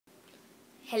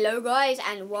Hello guys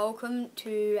and welcome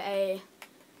to a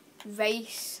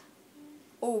race.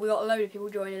 Oh, we got a load of people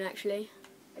joining actually.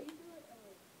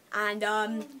 And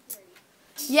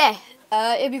yeah,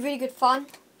 it'll be really good fun.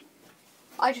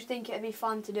 I just think it'd be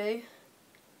fun to do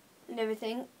and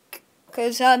everything.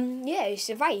 Because yeah, it's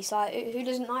a race. Like, who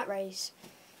doesn't like race?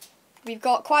 We've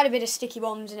got quite a bit of sticky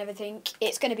bombs and everything.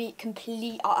 It's going to be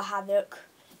complete utter havoc.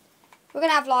 We're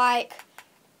going to have like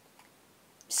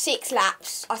 6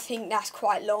 laps. I think that's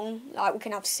quite long. Like, we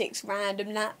can have 6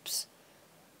 random laps.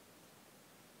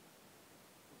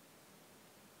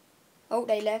 Oh,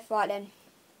 they left. Right then.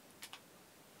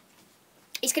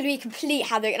 It's going to be complete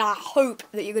havoc, and I hope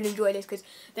that you're going to enjoy this, because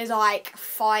there's like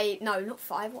 5, no, not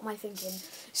 5, what am I thinking?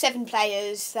 7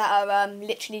 players that are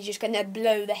literally just going to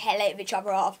blow the hell out of each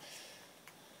other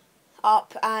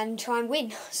up and try and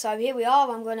win. So here we are.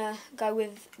 I'm going to go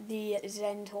with the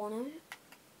Zentorno.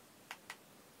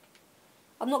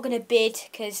 I'm not going to bid,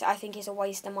 because I think it's a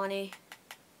waste of money.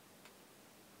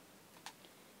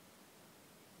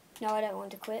 No, I don't want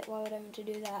to quit. Why would I want to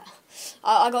do that?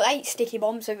 I got 8 sticky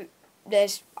bombs, so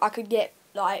I could get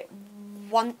like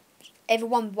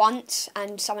everyone once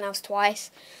and someone else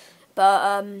twice.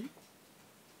 But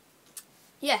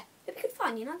yeah, it'd be good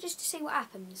fun, you know, just to see what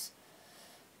happens.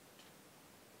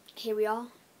 Here we are.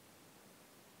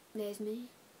 There's me.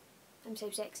 I'm so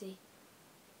sexy.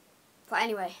 But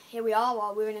anyway, here we are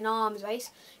while we're in an arms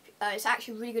race. It's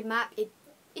actually a really good map. It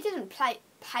doesn't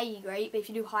pay great, but if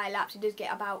you do higher laps, it does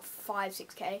get about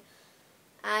 5-6k.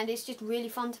 And it's just really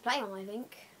fun to play on, I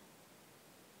think.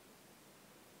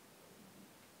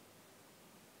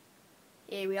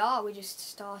 Here we are, we're just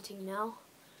starting now.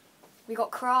 We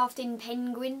got Crafting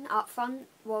Penguin up front,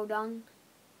 well done.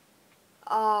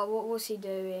 Oh, what was he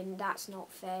doing? That's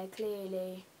not fair,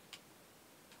 clearly.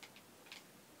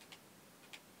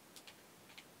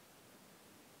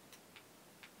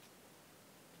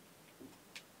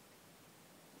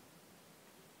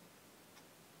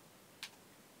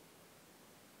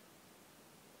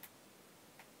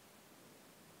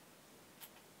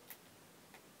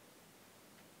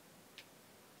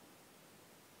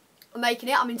 I'm making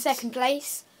it. I'm in 2nd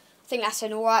place. I think that's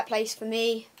an alright place for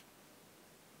me.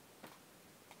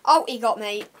 Oh, he got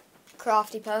me.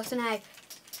 Crafty person, eh?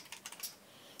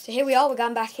 So here we are. We're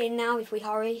going back in now if we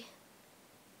hurry.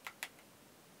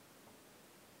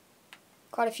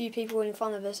 Quite a few people in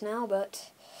front of us now, but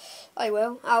I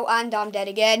will. Oh, and I'm dead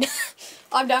again.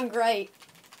 I'm done great.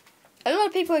 A lot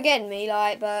of people are getting me,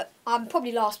 like, but I'm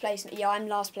probably last place. Yeah, I'm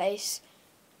last place.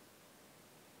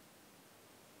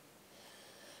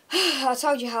 I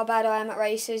told you how bad I am at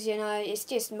races, you know, it's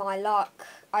just my luck.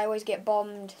 I always get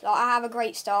bombed. Like, I have a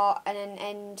great start and then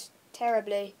end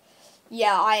terribly.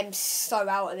 Yeah, I am so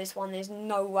out of this one. There's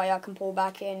no way I can pull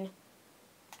back in.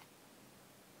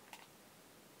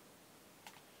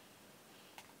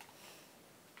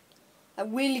 I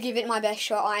will give it my best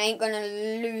shot. I ain't going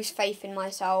to lose faith in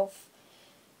myself.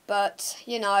 But,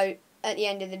 you know, at the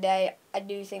end of the day, I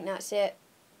do think that's it.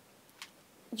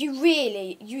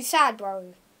 You sad,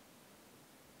 bro?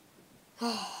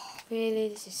 Oh, really?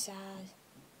 This is sad.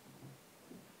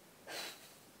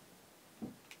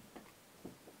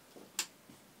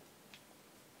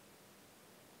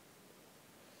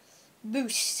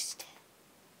 Boost.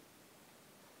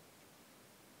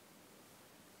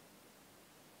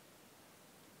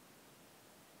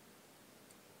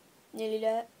 Nearly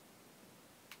there.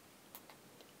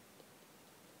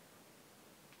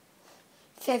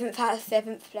 7th out of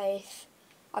 7th place.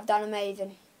 I've done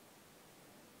amazing.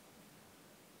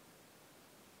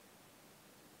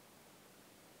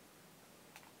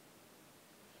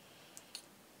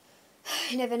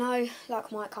 You never know, luck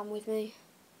might come with me.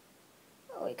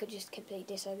 Or it could just completely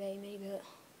disobey me, but...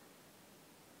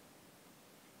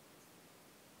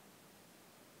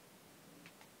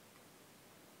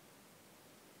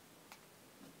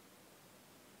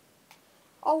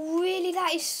 Oh really,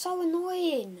 that is so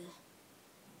annoying.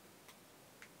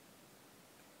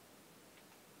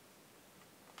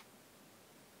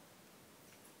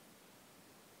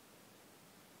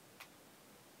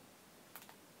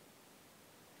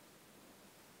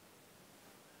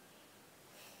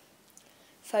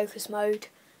 Focus mode.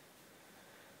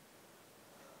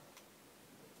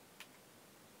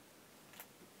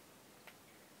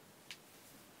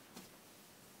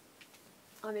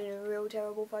 I'm in a real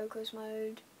terrible focus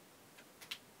mode.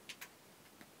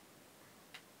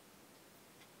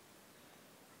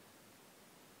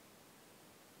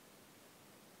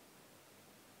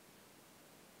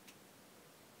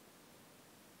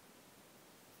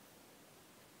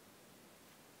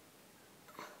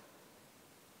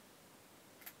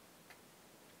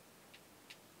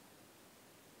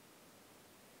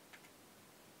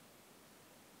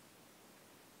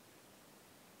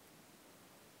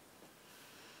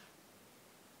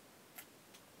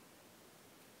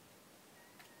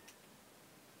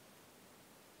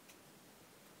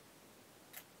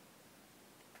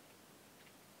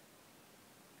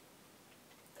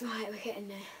 Right, we're getting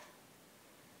there.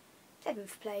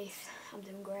 7th place. I'm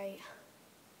doing great.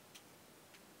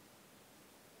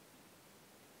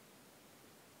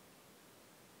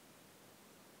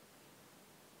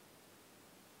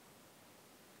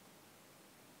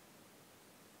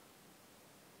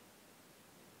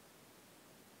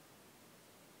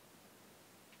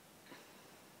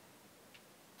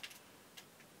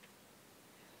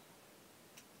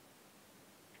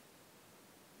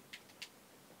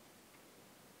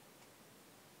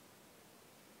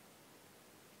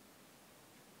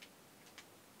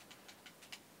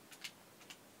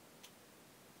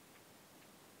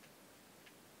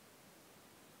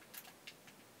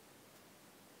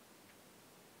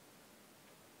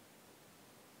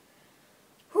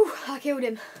 Whew, I killed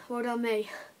him. Well done me.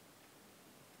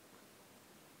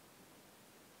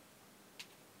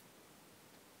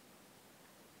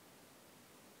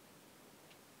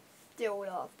 Still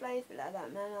last place, but that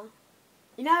don't matter.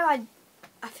 You know,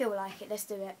 I feel like it. Let's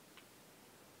do it.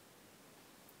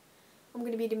 I'm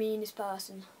going to be the meanest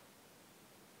person.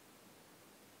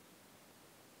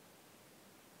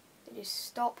 Just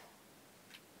stop.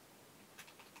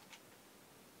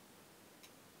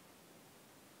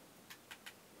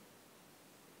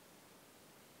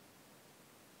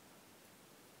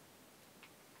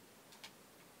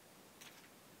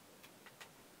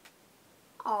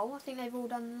 Oh, I think they've all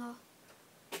done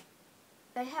the...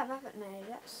 They have, haven't they?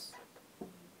 That's...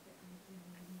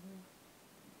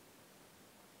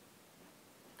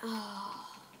 Oh.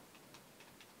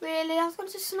 Really? I was going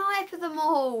to snipe them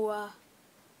all.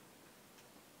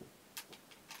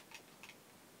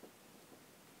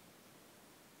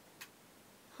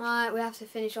 Right, we have to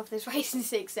finish off this race in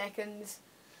 6 seconds.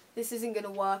 This isn't going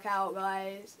to work out,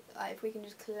 guys. Like, if we can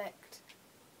just collect...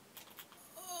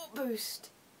 Oh, boost.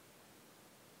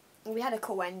 We had a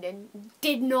cool ending.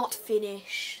 Did not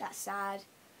finish. That's sad.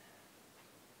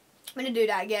 I'm going to do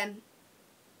that again.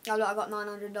 Oh look, I got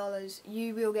 $900.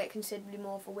 You will get considerably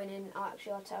more for winning.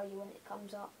 Actually, I'll tell you when it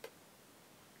comes up.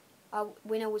 Our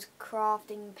winner was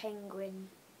Crafting Penguin.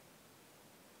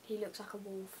 He looks like a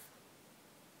wolf.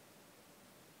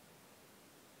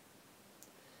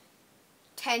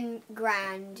 10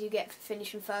 grand you get for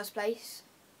finishing first place.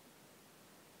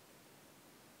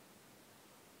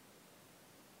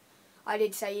 I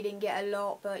did say you didn't get a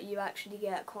lot, but you actually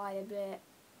get quite a bit.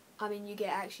 I mean, you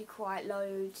get actually quite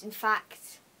loads. In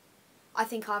fact, I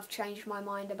think I've changed my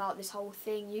mind about this whole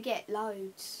thing. You get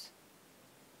loads.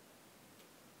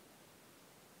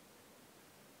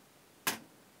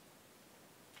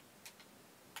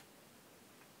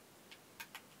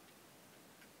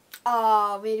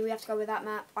 Oh, really? We have to go with that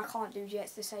map? I can't do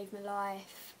jets to save my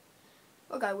life.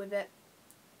 We'll go with it.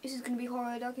 This is going to be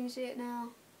horrid. I can see it now.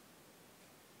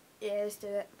 Yeah, let's do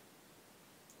it.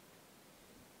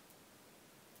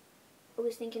 I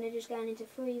was thinking of just going into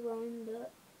free roam,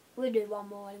 but we'll do one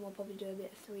more and we'll probably do a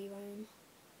bit of free roam.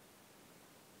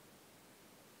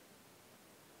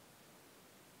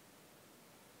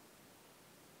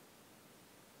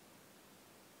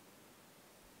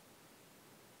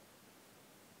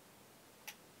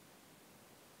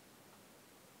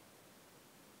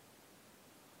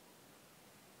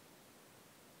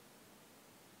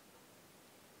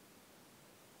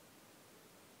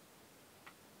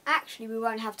 Actually, we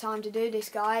won't have time to do this,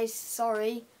 guys.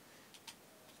 Sorry.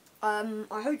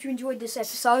 I hope you enjoyed this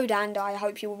episode, and I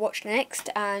hope you will watch next.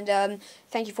 And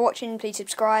thank you for watching. Please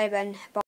subscribe, and bye.